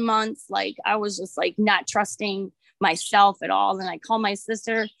 7 months. Like, I was just like not trusting myself at all. And I called my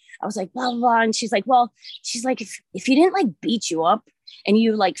sister. I was like, blah, blah, blah. And she's like, if he didn't like beat you up and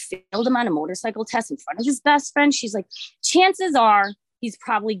you like failed him on a motorcycle test in front of his best friend, she's like, chances are he's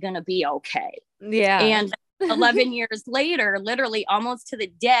probably going to be okay. Yeah. And 11 years later, literally almost to the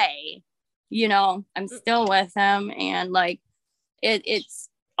day, I'm still with him. And like, it's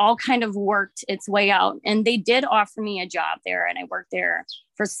all kind of worked its way out. And they did offer me a job there, and I worked there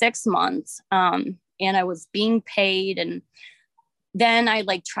for 6 months. And I was being paid. And then I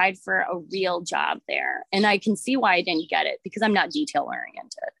like tried for a real job there, and I can see why I didn't get it, because I'm not detail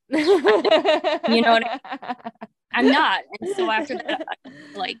oriented. You know what I mean? I'm not. And so after that,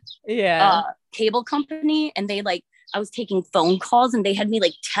 like, cable company, and they like, I was taking phone calls, and they had me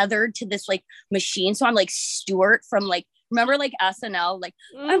like tethered to this like machine. So I'm like Stuart from like, remember like SNL, like,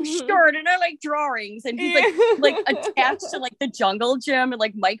 I'm Stuart and I like drawings, and he's like attached to like the jungle gym, and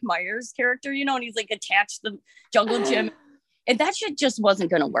like Mike Myers character, and he's like attached to the jungle gym, and that shit just wasn't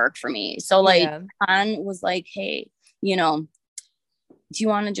going to work for me. So like, Han was like, hey, do you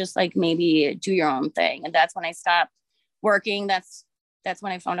want to just like maybe do your own thing? And that's when I stopped working. That's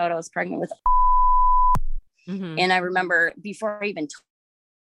when I found out I was pregnant with. And I remember before I even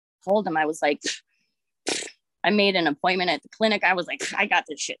told him, I was like, I made an appointment at the clinic. I was like, I got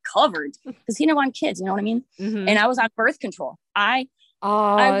this shit covered, because he didn't want kids. You know what I mean? And I was on birth control. Isn't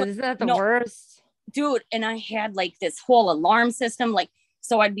that the worst? Dude. And I had like this whole alarm system. Like,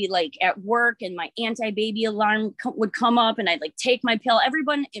 so I'd be like at work, and my anti-baby alarm would come up, and I'd like take my pill.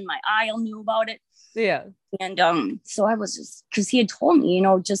 Everyone in my aisle knew about it. Yeah. And so I was just, because he had told me,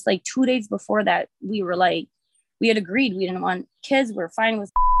 just like 2 days before that, we had agreed we didn't want kids. We're fine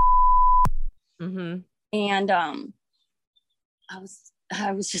with. And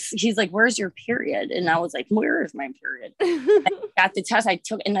he's like, where's your period? And I was like, where is my period? I got the test I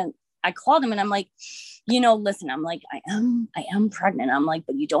took, and then I called him and I'm like, listen, I'm like, I am pregnant. I'm like,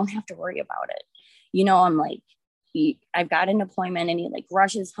 but you don't have to worry about it. I'm like, I've got an appointment, and he like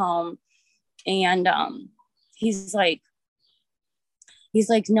rushes home, and he's like,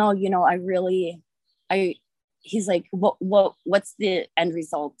 no, he's like, what's the end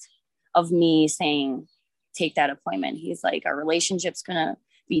result of me saying, take that appointment? He's like, our relationship's gonna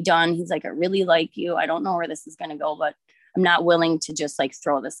be done. He's like, I really like you. I don't know where this is gonna go, but I'm not willing to just like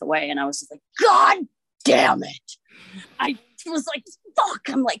throw this away. And I was just like, God damn it. I was like, fuck.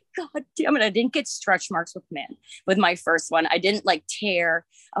 I'm like, God damn it. I didn't get stretch marks with my first one. I didn't like tear.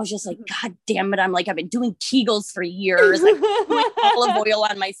 I was just like, God damn it. I'm like, I've been doing Kegels for years. Like olive oil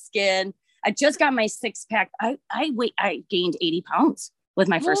on my skin. I just got my 6-pack. I gained 80 pounds with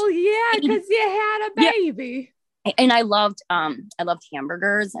my first. Well, yeah, because you had a baby. Yeah. And I loved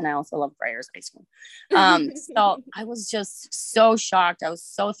hamburgers, and I also loved Breyers ice cream. So I was just so shocked. I was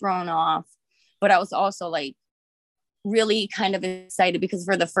so thrown off, but I was also like really kind of excited, because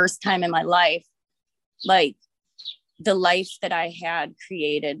for the first time in my life, like the life that I had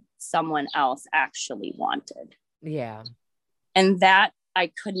created, someone else actually wanted. Yeah. And that I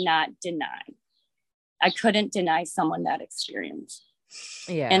could not deny. I couldn't deny someone that experience.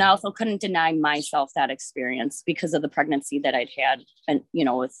 Yeah. And I also couldn't deny myself that experience because of the pregnancy that I'd had, and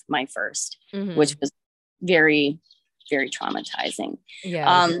with my first, which was very, very traumatizing.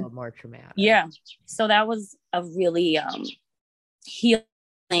 Yeah. A little more traumatic. Yeah. So that was a really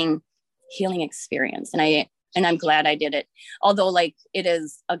healing experience. And I'm glad I did it. Although like it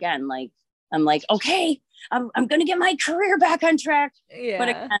is, again, like, I'm like, okay, I'm going to get my career back on track. Yeah. But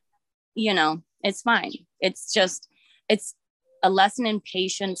again, it's fine. It's a lesson in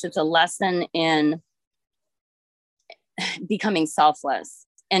patience. It's a lesson in becoming selfless,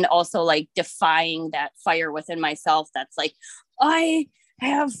 and also like defying that fire within myself. That's like, I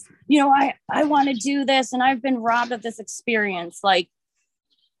have, I want to do this, and I've been robbed of this experience. Like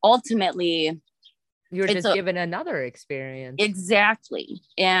ultimately you're just given another experience. Exactly.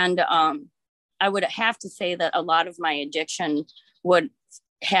 And, I would have to say that a lot of my addiction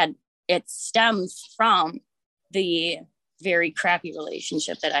it stems from the very crappy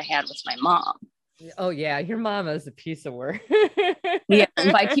relationship that I had with my mom. Oh yeah, your mama's a piece of work. Yeah,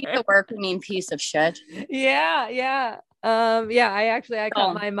 and by piece of work, I mean piece of shit. Yeah. I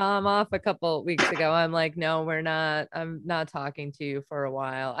cut my mom off a couple weeks ago. I'm like, no, I'm not talking to you for a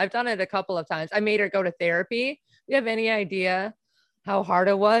while. I've done it a couple of times. I made her go to therapy. Do you have any idea how hard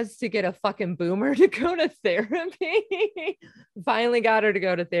it was to get a fucking boomer to go to therapy? Finally got her to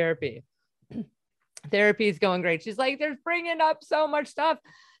go to therapy. Therapy is going great. She's like, they're bringing up so much stuff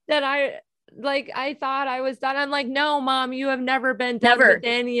that I thought I was done. I'm like, no, Mom, you have never been done with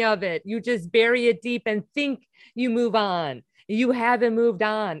any of it. You just bury it deep and think you move on. You haven't moved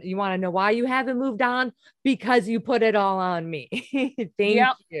on. You want to know why you haven't moved on? Because you put it all on me. Thank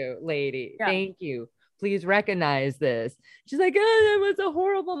you, lady. Yeah. Thank you. Please recognize this. She's like, oh, that was a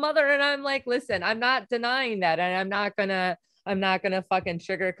horrible mother. And I'm like, listen, I'm not denying that. And I'm not gonna fucking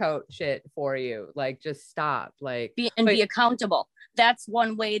sugarcoat shit for you. Like, just stop. Like, be accountable. That's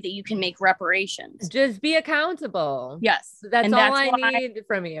one way that you can make reparations. Just be accountable. Yes. That's all I need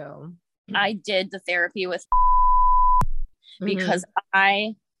from you. I did the therapy with because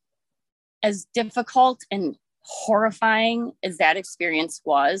as difficult and horrifying as that experience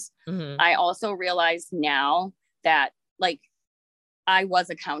was, I also realize now that like I was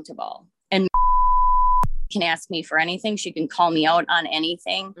accountable, and can ask me for anything. She can call me out on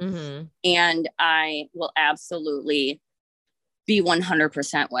anything. And I will absolutely be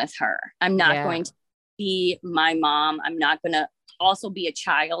 100% with her. I'm not going to be my mom. I'm not going to also be a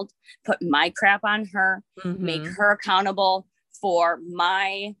child, put my crap on her, make her accountable for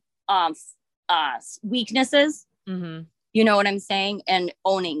my weaknesses. You know what I'm saying? And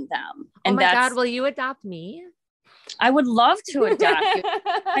owning them. And oh my God, will you adopt me? I would love to adopt you.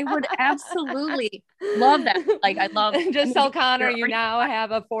 I would absolutely love that. Like, I love just tell Connor you now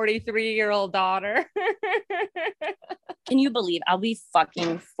have a 43-year-old daughter. Can you believe I'll be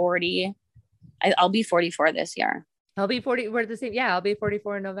fucking 40? I'll be 44 this year. I'll be 40. We're the same. Yeah, I'll be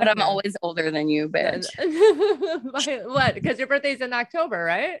 44 in November. But I'm always older than you, bitch. What? Because your birthday's in October,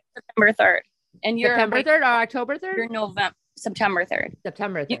 right? September 3rd. And you're September 3rd or October 3rd? You're September 3rd.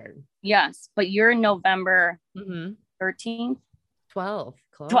 September 3rd. Yes, but you're November 13th. 12.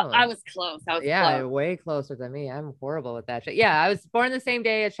 Close. I was close. Close. Way closer than me. I'm horrible with that shit. Yeah, I was born the same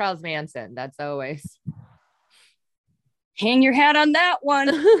day as Charles Manson. That's always. Hang your hat on that one.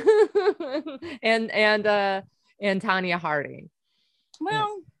 and Tanya Harding.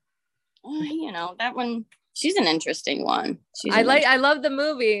 Well, that one, she's an interesting one. I love the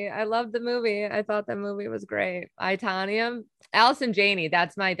movie. I thought the movie was great. I, Tanya, Allison Janney,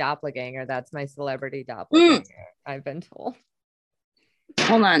 that's my doppelganger. That's my celebrity doppelganger. I've been told.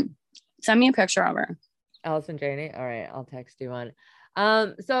 Hold on. Send me a picture of her. Allison Janney. All right. I'll text you one.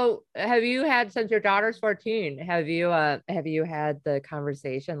 So have you had, since your daughter's 14, have you had the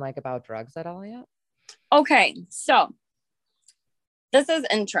conversation like about drugs at all yet? Okay. So this is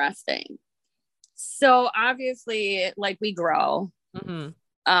interesting. So obviously, like, we grow.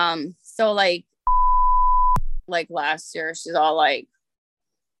 Mm-hmm. So like last year, she's all like,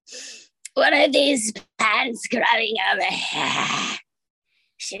 "What are these pants growing over here?"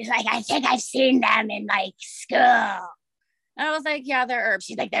 She's like, "I think I've seen them in like school." And I was like, "Yeah, they're herbs."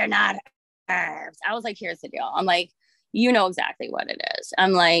 She's like, "They're not herbs." I was like, "Here's the deal." I'm like, "You know exactly what it is."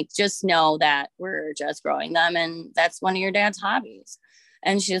 I'm like, "Just know that we're just growing them, and that's one of your dad's hobbies."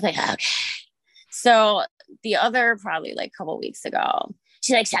 And she was like, "Okay." So the other, probably like a couple weeks ago,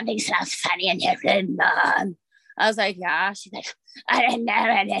 she's like, "Something smells funny in your room, Mom." I was like, "Yeah." She's like, "I don't know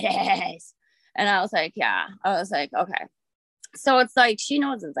what it is." And I was like, "Yeah." I was like, "Okay." So it's like, she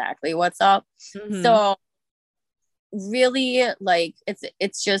knows exactly what's up. Mm-hmm. So really, like,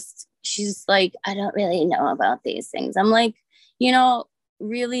 it's just, she's like, "I don't really know about these things." I'm like,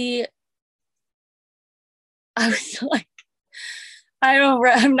 really, I was like,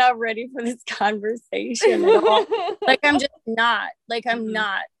 I'm not ready for this conversation at all. Like, I'm just not, like, I'm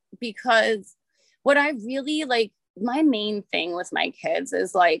not, because what I really like, my main thing with my kids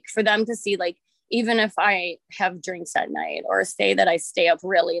is like, for them to see, like, even if I have drinks at night, or say that I stay up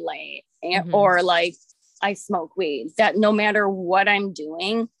really late, or like I smoke weed, that no matter what I'm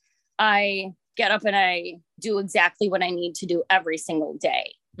doing, I get up and I do exactly what I need to do every single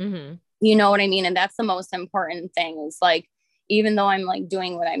day. Mm-hmm. You know what I mean? And that's the most important thing, is like, even though I'm like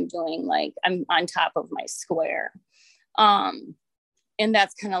doing what I'm doing, like, I'm on top of my square. And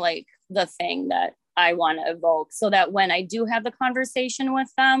that's kind of like the thing that I want to evoke, so that when I do have the conversation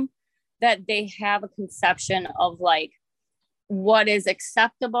with them, that they have a conception of like what is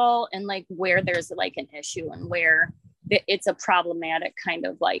acceptable, and like where there's like an issue, and where it's a problematic kind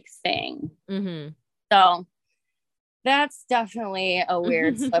of like thing. Mm-hmm. So that's definitely a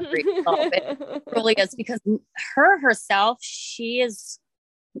weird slippery slope. It really is, because herself, she is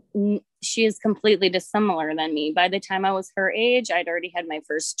completely dissimilar than me. By the time I was her age, I'd already had my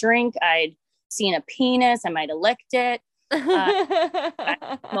first drink. I'd seen a penis. I might have licked it.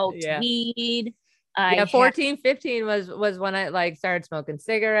 I smoked weed. 15 was when I like started smoking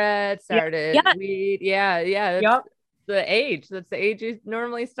cigarettes, weed. That's the age. That's the age you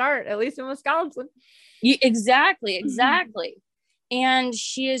normally start, at least in Wisconsin. Exactly. And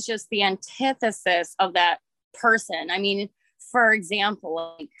she is just the antithesis of that person. I mean, for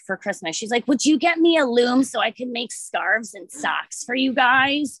example, like for Christmas, she's like, "Would you get me a loom so I can make scarves and socks for you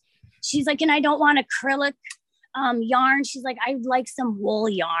guys?" She's like, "And I don't want acrylic yarn." She's like, "I like some wool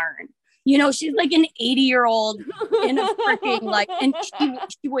yarn." She's like an 80-year-old in a freaking like, and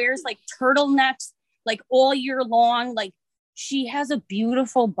she wears like turtlenecks like all year long. Like, she has a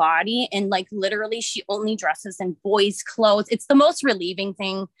beautiful body, and like literally she only dresses in boys' clothes. It's the most relieving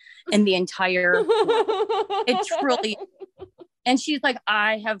thing in the entire world. It truly. And she's like,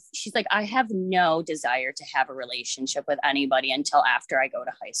 I have no desire to have a relationship with anybody until after I go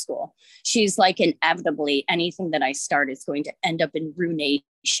to high school. She's like, inevitably, anything that I start is going to end up in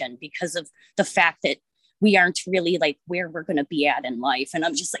ruination, because of the fact that we aren't really like where we're going to be at in life. And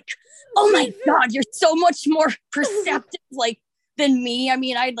I'm just like, oh my God, you're so much more perceptive like than me. I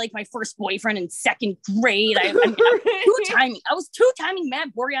mean, I had like my first boyfriend in second grade. I was two-timing Matt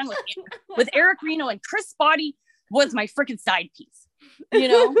Borean with Eric Reno, and Chris Body was my freaking side piece,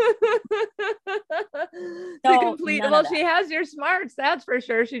 Well, she has your smarts, that's for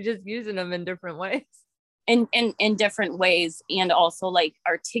sure. She's just using them in different ways. In different ways, and also like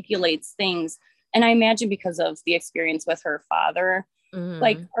articulates things. And I imagine because of the experience with her father,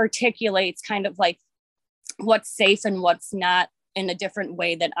 like articulates kind of like what's safe and what's not in a different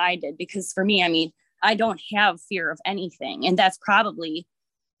way that I did. Because for me, I mean, I don't have fear of anything. And that's probably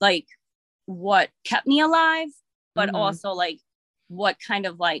like what kept me alive, but also like what kind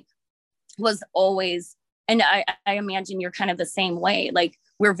of like was always, and I imagine you're kind of the same way. Like,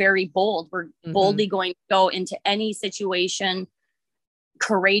 we're very bold. We're boldly going to go into any situation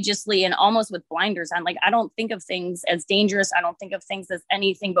courageously and almost with blinders on. Like, I don't think of things as dangerous. I don't think of things as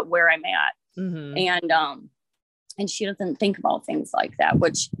anything but where I'm at. And she doesn't think about things like that,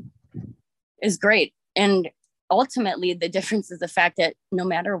 which is great. And ultimately the difference is the fact that no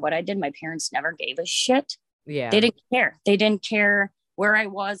matter what I did, my parents never gave a shit. Yeah. They didn't care. They didn't care where I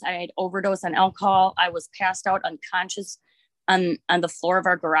was. I had overdosed on alcohol. I was passed out unconscious on the floor of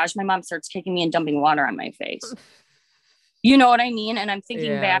our garage. My mom starts kicking me and dumping water on my face. You know what I mean? And I'm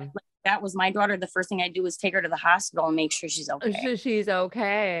thinking back, like, that was my daughter. The first thing I do is take her to the hospital and make sure she's okay. She's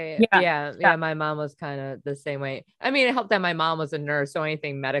okay. Yeah. My mom was kind of the same way. I mean, it helped that my mom was a nurse. So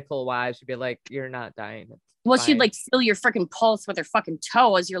anything medical wise, she'd be like, you're not dying. Well, she'd like feel your freaking pulse with her fucking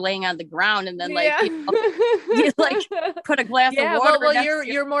toe as you're laying on the ground, and then like you like put a glass of water. Well,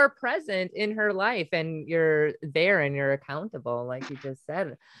 you're more present in her life, and you're there, and you're accountable, like you just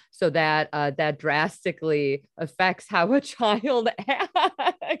said. So that drastically affects how a child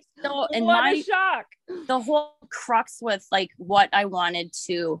acts. So, and a shock. The whole crux with like what I wanted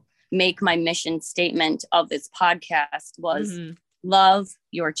to make my mission statement of this podcast was love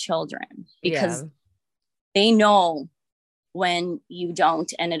your children, because they know when you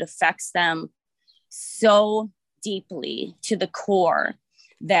don't, and it affects them so deeply to the core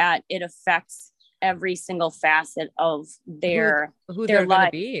that it affects every single facet of their who their they're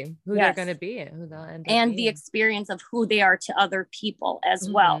life, they're going to be, who they'll end up and being. the experience of who they are to other people as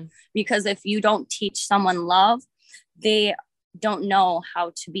well. Because if you don't teach someone love, they don't know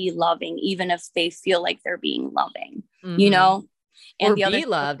how to be loving, even if they feel like they're being loving, you know? And or be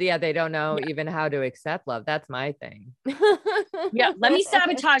loved. Yeah, they don't know even how to accept love. That's my thing. Let me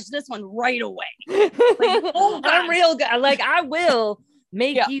sabotage this one right away. Like, I'm real good. Like, I will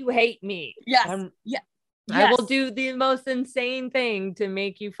make you hate me. I will do the most insane thing to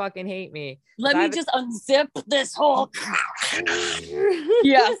make you fucking hate me. Let me just unzip this whole.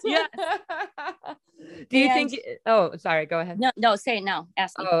 Yes. Do you think? Oh, sorry. Go ahead. No. Say it now.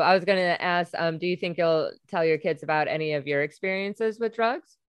 Ask me. Oh, I was gonna ask. Do you think you'll tell your kids about any of your experiences with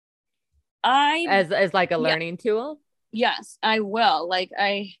drugs? As like a learning tool. Yes, I will.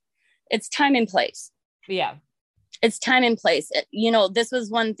 It's time and place. Yeah, it's time and place. This was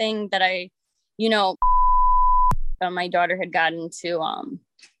one thing that my daughter had gotten to.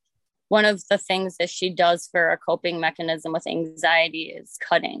 One of the things that she does for a coping mechanism with anxiety is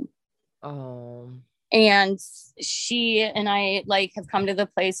cutting. Oh. And she and I have come to the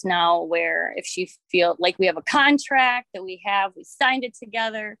place now where if she feels like we have a contract that we signed it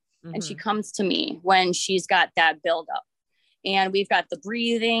together, and she comes to me when she's got that buildup, and we've got the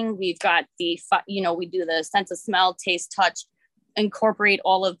breathing, we've got the, we do the sense of smell, taste, touch, incorporate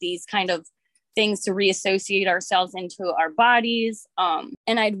all of these kind of things to reassociate ourselves into our bodies.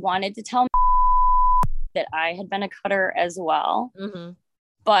 And I'd wanted to tell that I had been a cutter as well,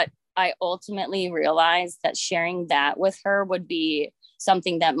 but I ultimately realized that sharing that with her would be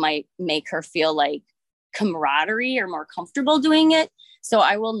something that might make her feel like camaraderie or more comfortable doing it. So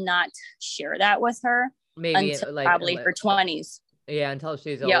I will not share that with her until probably her 20s. Yeah, until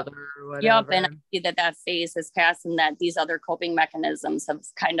she's older or whatever. And I see that phase has passed, and that these other coping mechanisms have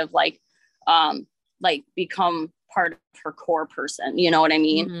kind of become part of her core person. You know what I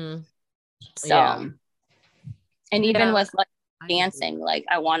mean? So, and even with dancing,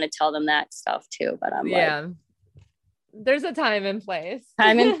 I want to tell them that stuff too, but I'm there's a time and place.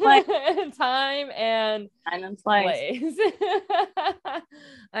 Time and place.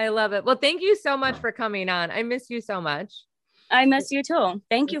 I love it. Well, thank you so much for coming on. I miss you so much. I miss you too.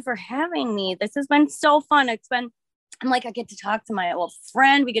 Thank you for having me. This has been so fun. I get to talk to my old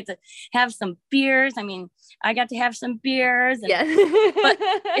friend. We get to have some beers. I mean, I got to have some beers. But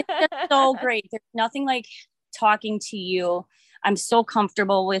it's just so great. There's nothing like talking to you. I'm so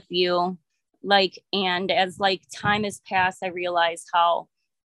comfortable with you. And as time has passed, I realized how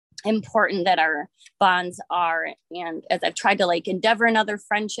important that our bonds are. And as I've tried to endeavor in other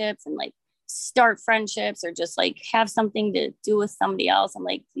friendships and start friendships or just have something to do with somebody else, I'm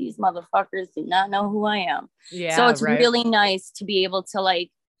these motherfuckers do not know who I am. So it's really nice to be able to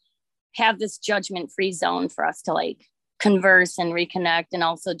have this judgment-free zone for us to converse and reconnect, and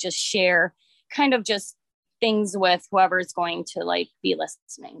also just share kind of just things with whoever's going to be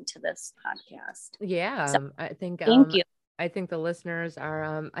listening to this podcast. I think thank you. I think the listeners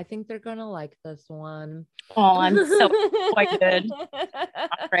are I think they're gonna like this one. Oh, I'm so excited.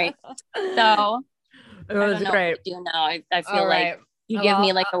 All right, so it was great. What to do now. I feel you give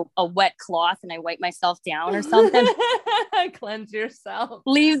me a wet cloth and I wipe myself down or something. Cleanse yourself.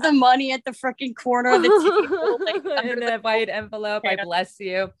 Leave the money at the freaking corner of the table in a white envelope. I bless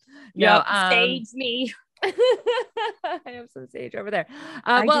you. Sage me. I have some sage over there.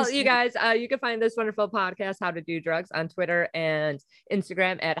 You guys, you can find this wonderful podcast, How to Do Drugs, on Twitter and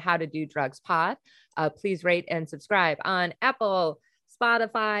Instagram at How to Do Drugs Pod. Please rate and subscribe on Apple,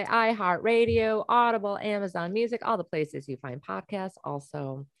 Spotify, iHeartRadio, Audible, Amazon Music, all the places you find podcasts.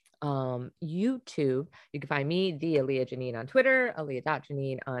 Also YouTube. You can find me, the Aaliyah Janine, on Twitter,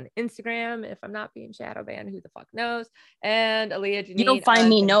 Aaliyah.Janine on Instagram. If I'm not being shadow banned, who the fuck knows? And Aaliyah Janine. You don't find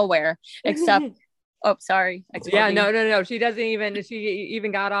me nowhere except. Oh, sorry. Yeah, no. She doesn't even. She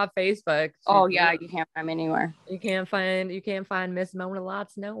even got off Facebook. You can't find me anywhere. You can't find Miss Mona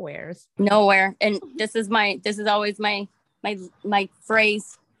Lots nowheres. Nowhere. And this is always my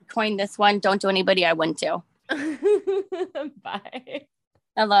phrase. Coined this one. Don't do anybody I wouldn't do. Bye.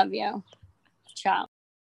 I love you. Ciao.